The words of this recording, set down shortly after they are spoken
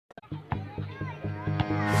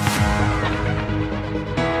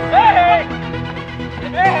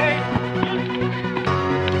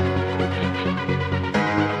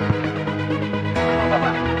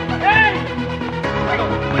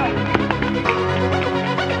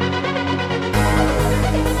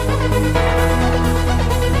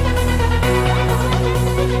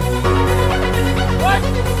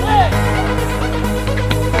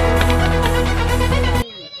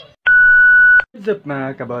Salute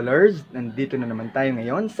mga kaballers! Nandito na naman tayo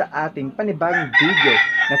ngayon sa ating panibagong video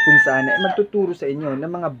na kung saan ay magtuturo sa inyo ng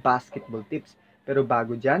mga basketball tips. Pero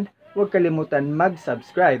bago dyan, huwag kalimutan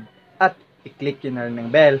mag-subscribe at i-click nyo na rin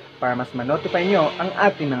ng bell para mas ma-notify nyo ang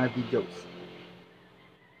ating mga videos.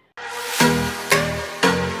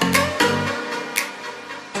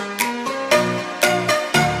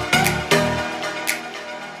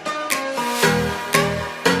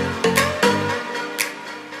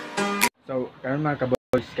 So, karon mga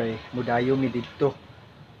kaboys kay mudayo mi dito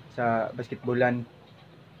sa basketballan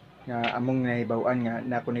nga among nahibaw-an nga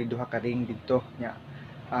na kunay duha ka ring dito nya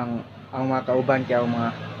ang mga kauban kay ang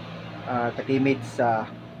mga ka-teammates sa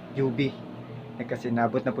UB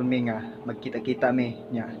nagkasinabot na pud mi nga magkita-kita mi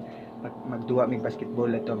nya magduwa mi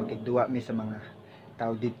basketball ato magduwa mi sa mga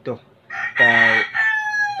tao dito kay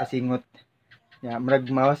kasingot nya murag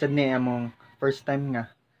mawasad ni among first time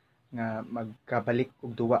nga magkabalik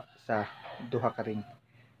og duwa sa duha ka ring.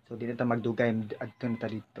 So dito ta magdugay adto ta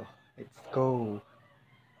dito. Let's go.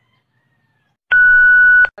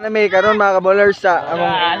 Ano may karon mga kaballers sa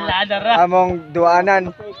among duanan.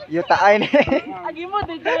 Yutaay ni. Agi mo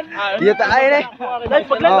diyan. Yutaay ni.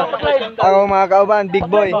 Pag-live. Ang mga kauban, big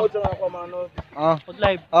boy.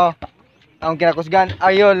 Pag-live. Ang kinakusgan,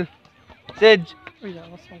 Aryol. Sedge.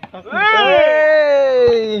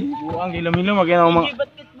 Hey! Buang gilo-milo magyan ako mga.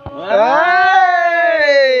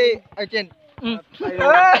 Hey! Archen.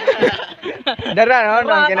 Dara no,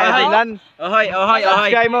 nang kinahanglan. Ohoy.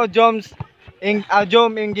 Subscribe mo, Joms.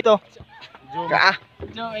 Jom ing gito. Ka.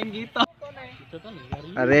 No, en gito.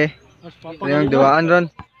 Are. Yung duaan ron.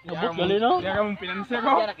 Abot gali no. Kaya ka mong pinansi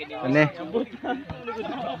ko. Ane.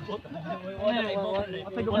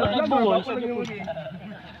 Dayo Serye, go!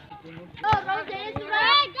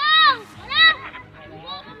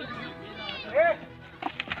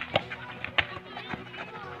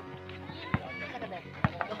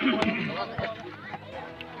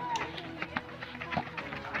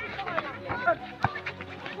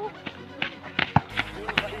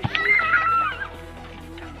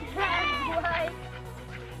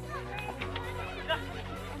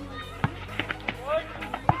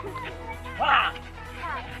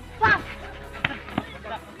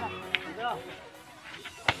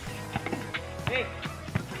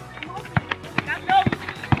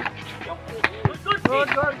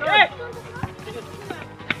 Good.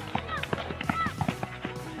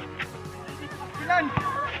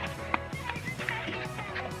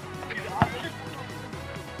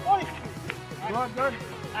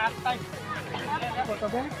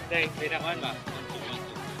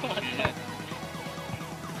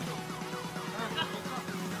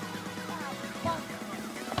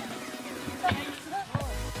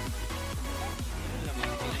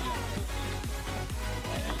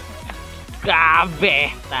 Grabe,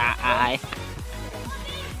 taay.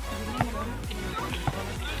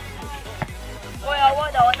 Oy, awa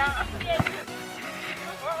daw na.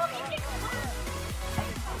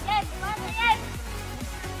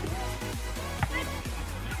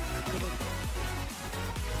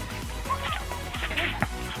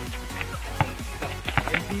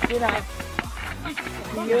 MVP na.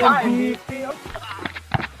 MVP.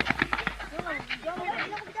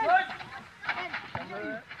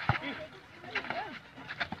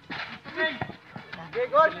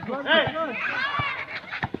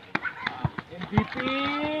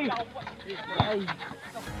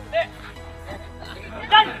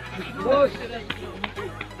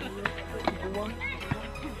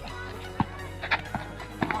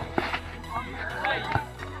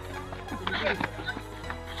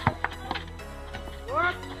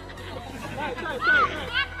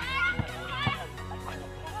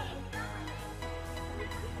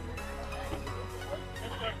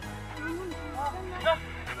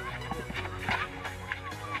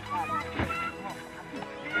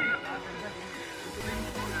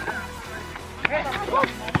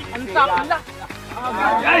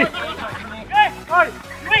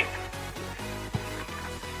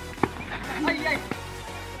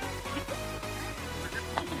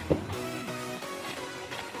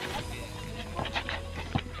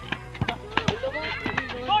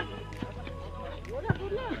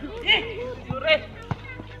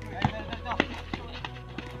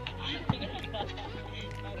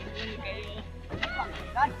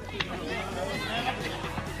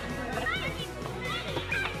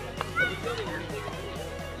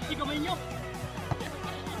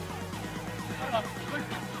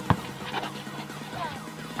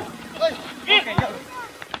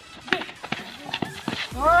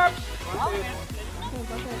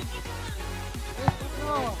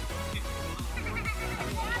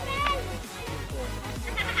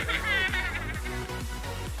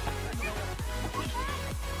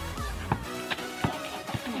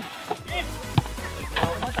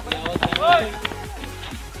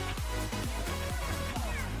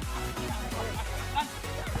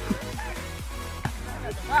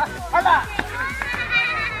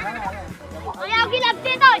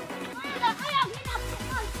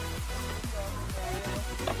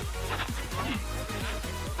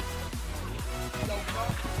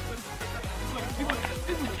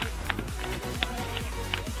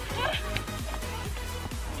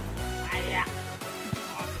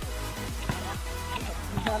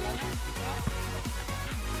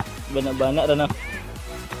 Bana-bana ra na.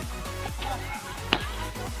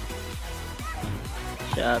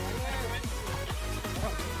 Shot.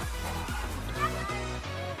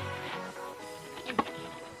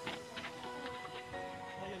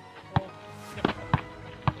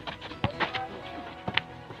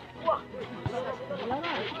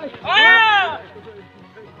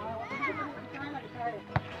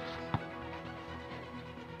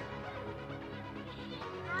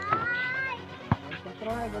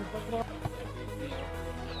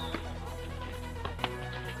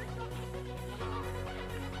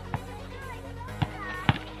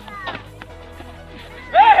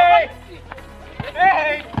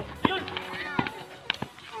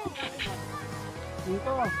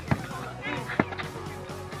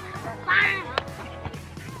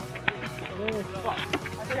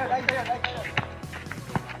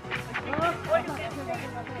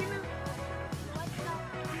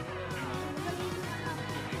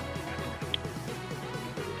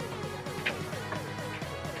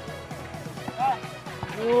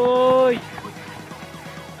 Uy!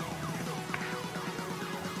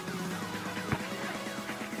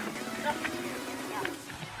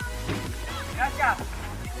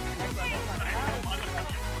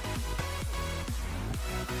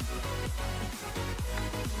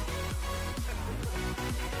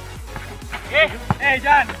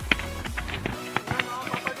 Jan!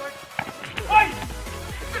 Hoy!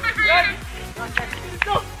 Jan!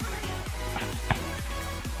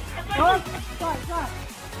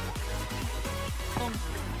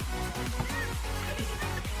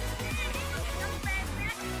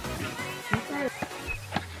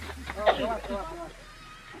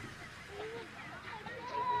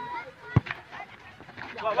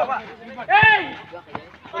 Hey!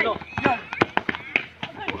 Ano?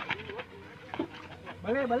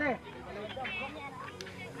 Bale, bale.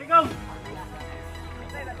 Ikaw!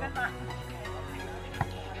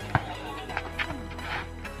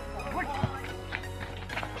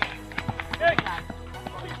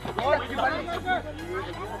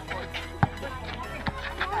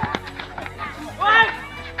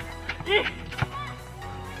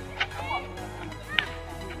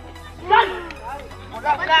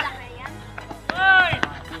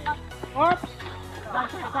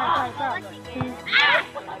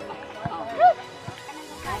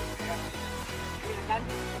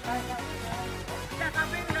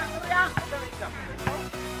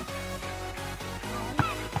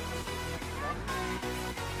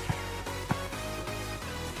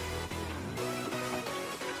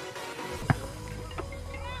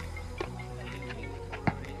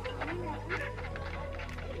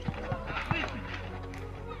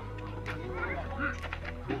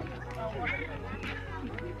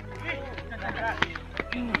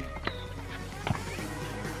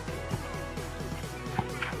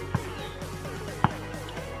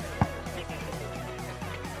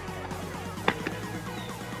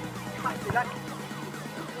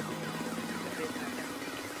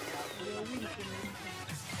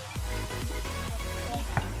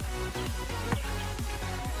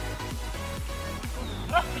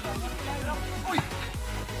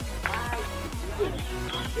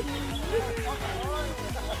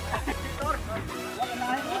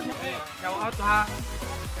 Shout out ha.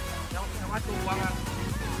 Shout out tuwangan.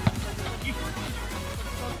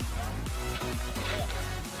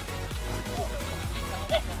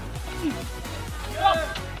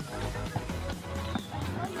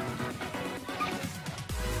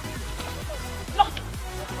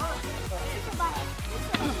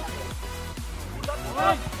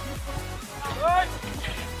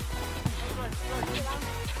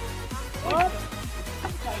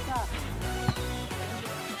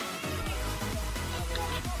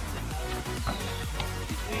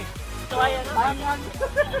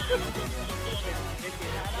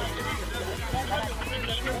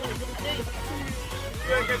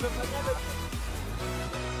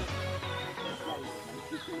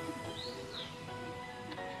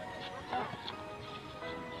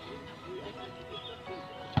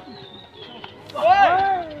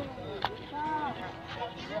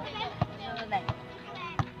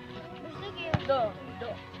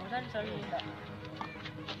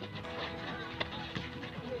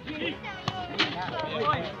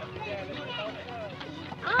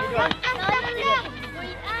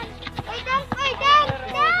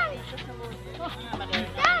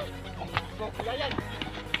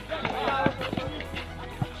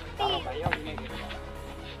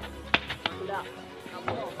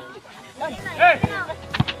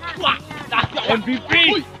 MVP!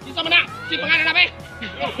 Uy! Isa mo na! Si pangalan namin!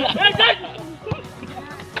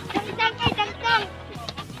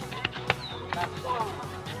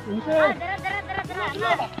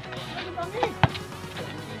 Dara.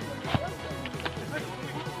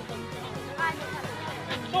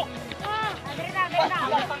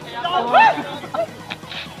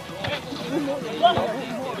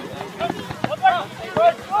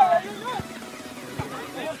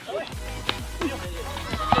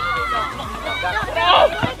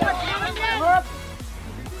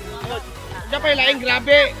 Diyan pa yung laing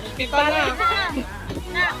grabe. Kita na.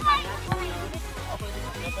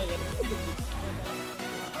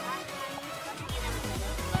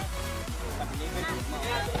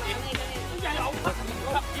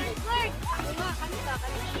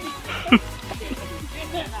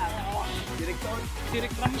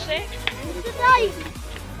 Direk Ramse.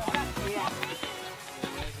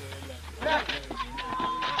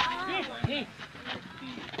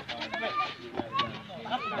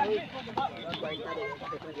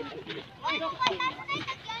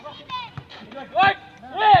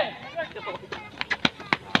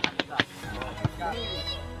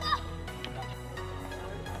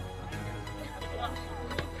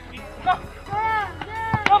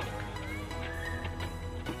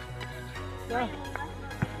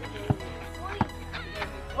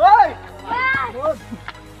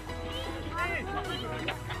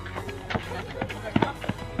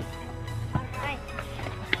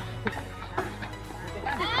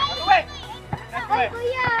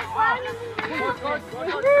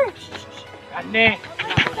 Ane.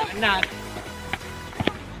 Anak.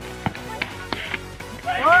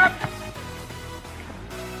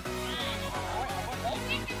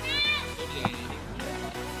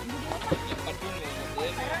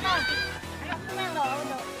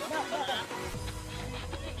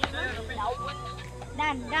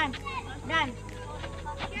 Dan.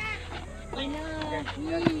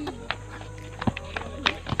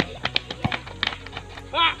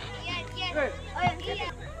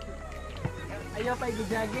 Ayaw pa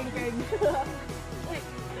i-jogging kay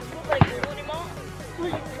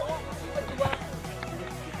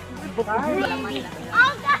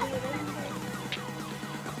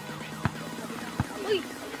Uy,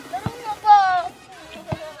 tarong mo ko.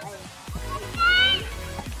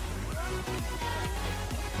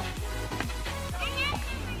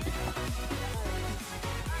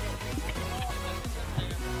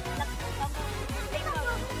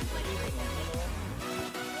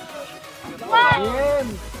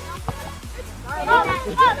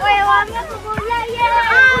 Uy, wag na ko bola yan.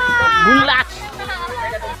 Bulat.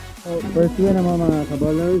 So, first win naman mga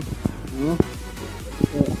kaballers. No?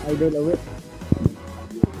 So, idol away.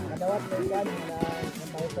 Kadawat na yan na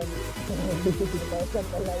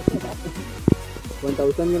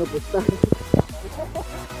 1,000 nga na pusta.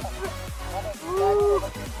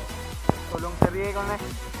 Tulong serye ko na.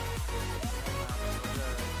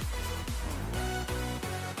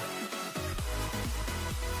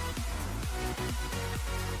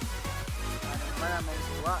 Mana may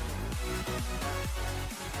tuwa.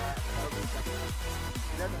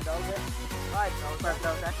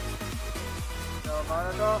 So, mga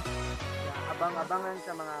na to, abang-abangan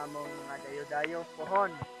sa mga among mga dayo-dayo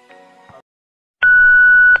pohon.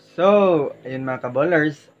 So, ayun mga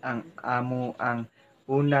kaballers, ang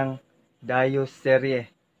unang dayo serye.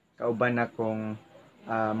 Kauban akong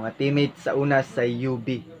mga teammates sa una sa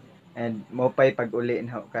UB. And mo pa'y pag-uli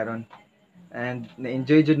na karon. And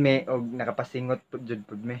na-enjoy jud me og nakapasingot pud jud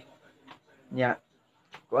pud me. Nya,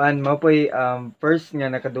 kuan mo po'y first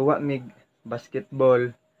nga nakaduwa mig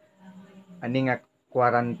basketball ani nga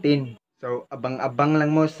quarantine. So abang-abang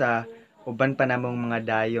lang mo sa uban pa namong mga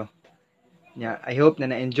dayo. Nya, I hope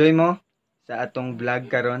na na-enjoy mo sa atong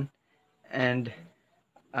vlog karon. And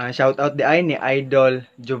shout out di ay ni Idol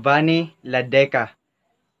Giovanni Ladeca.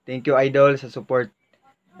 Thank you Idol sa support.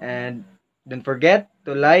 And don't forget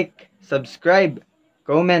to like, subscribe,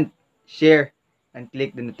 comment, share, and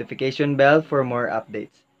click the notification bell for more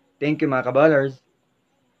updates. Thank you mga kaballers!